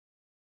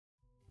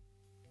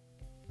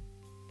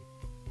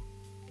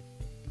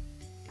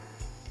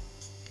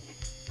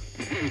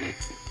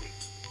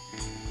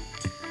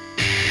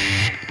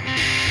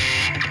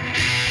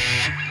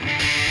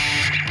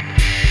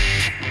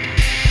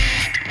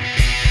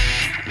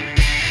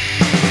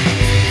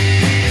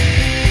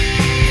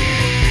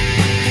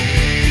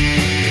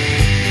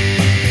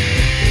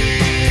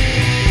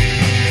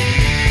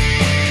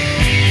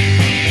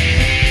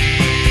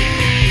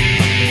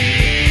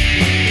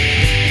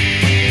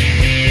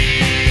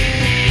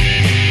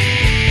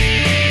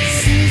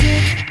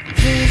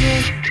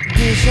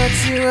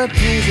to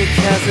appease it,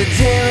 cause the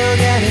day will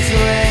get its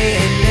way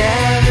and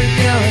never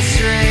go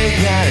astray.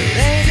 Gotta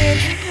raise it,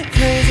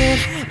 praise it,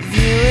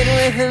 view it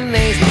with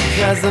amazement,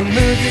 cause the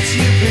mood that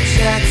you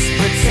project,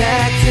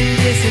 protect and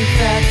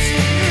disinfect.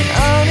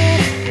 Own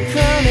it,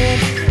 crown it,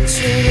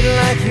 treat it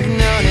like you've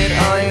known it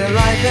all your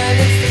life, and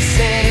it's the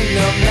same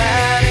no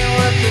matter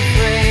what the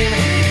frame.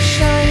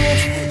 Shine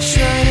it,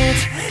 shrine it,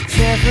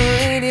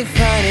 carefully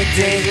define it.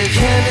 Days of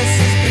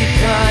canvases be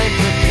kind,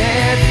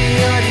 prepared for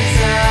your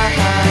design.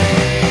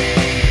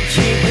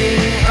 Keeping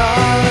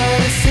all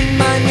of this in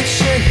mind, make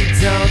sure you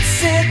don't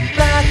sit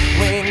back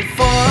waiting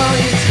for all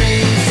your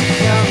dreams to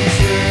come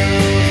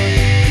true.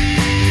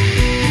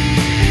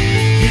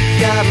 You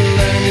gotta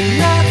learn to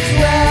not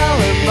dwell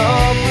or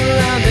mope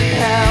around in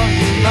hell.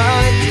 You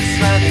might just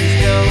find things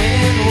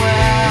going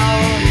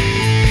well.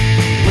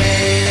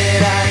 Wait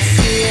till I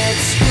see it,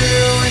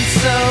 screw and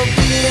so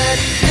be it.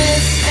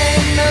 This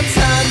ain't no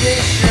time to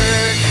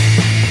shirk.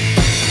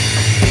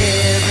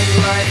 Isn't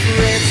life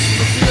rich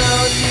with no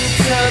need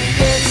to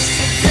bitch?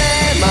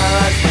 Today my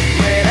life's the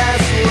great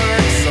ass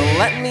work, so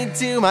let me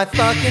do my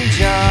fucking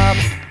job.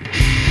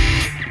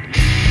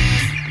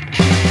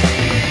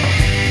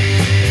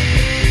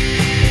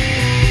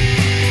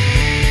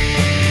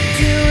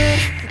 Do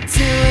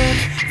it,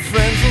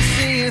 friends will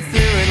see you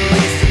through at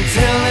least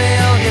until they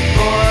all get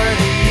bored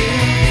and you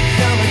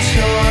become a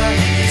chore.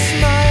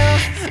 Smile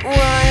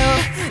while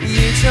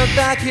you choke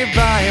back your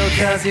bile,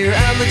 cause your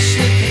outlook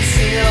should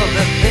conceal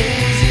the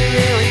things you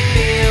really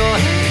feel.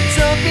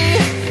 Don't be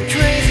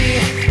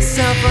crazy,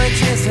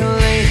 self-righteous or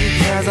lazy,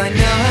 cause I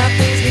know how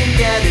things can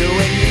get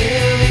when you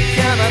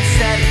become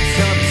upset.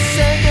 So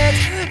sing it,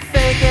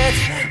 fake it,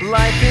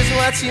 life is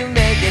what you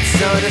make it.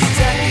 So just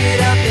take it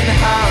up in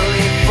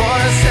Holly for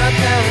South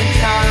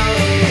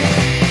Melancholy.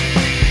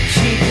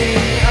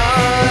 Keeping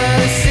all of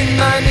this in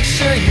mind, make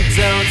sure you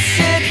don't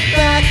sit